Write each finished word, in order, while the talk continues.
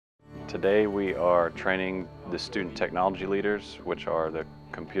Today we are training the student technology leaders, which are the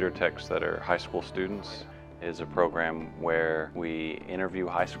computer techs that are high school students. It is a program where we interview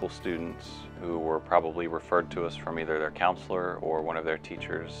high school students who were probably referred to us from either their counselor or one of their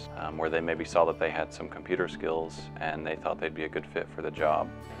teachers, where they maybe saw that they had some computer skills and they thought they'd be a good fit for the job.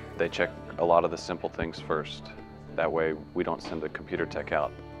 They check a lot of the simple things first. That way we don't send a computer tech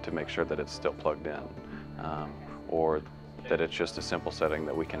out to make sure that it's still plugged in, or that it's just a simple setting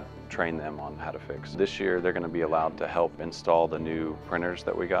that we can train them on how to fix. This year they're going to be allowed to help install the new printers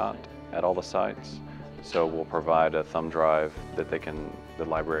that we got at all the sites. So we'll provide a thumb drive that the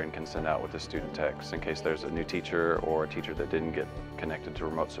librarian can send out with the student techs in case there's a new teacher or a teacher that didn't get connected to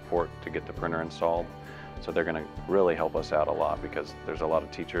remote support to get the printer installed. So they're going to really help us out a lot because there's a lot of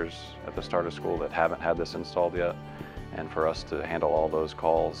teachers at the start of school that haven't had this installed yet. And for us to handle all those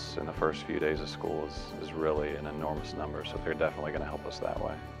calls in the first few days of school is really an enormous number, so they're definitely going to help us that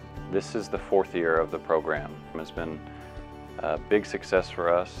way. This is the 4th year of the program. It's been a big success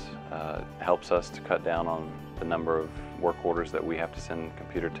for us. It helps us to cut down on the number of work orders that we have to send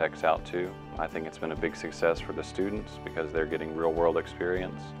computer techs out to. I think it's been a big success for the students because they're getting real-world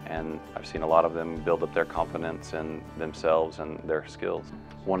experience, and I've seen a lot of them build up their confidence in themselves and their skills.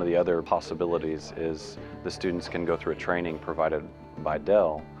 One of the other possibilities is the students can go through a training provided by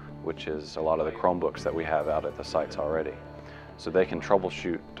Dell, which is a lot of the Chromebooks that we have out at the sites already. So they can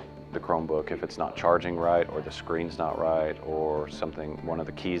troubleshoot the Chromebook if it's not charging right, or the screen's not right, or one of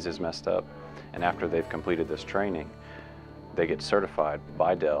the keys is messed up. And after they've completed this training, they get certified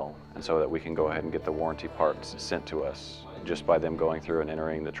by Dell, and so that we can go ahead and get the warranty parts sent to us just by them going through and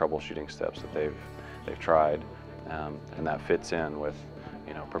entering the troubleshooting steps that they've tried, and that fits in with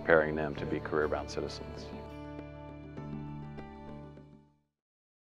preparing them to be career-bound citizens.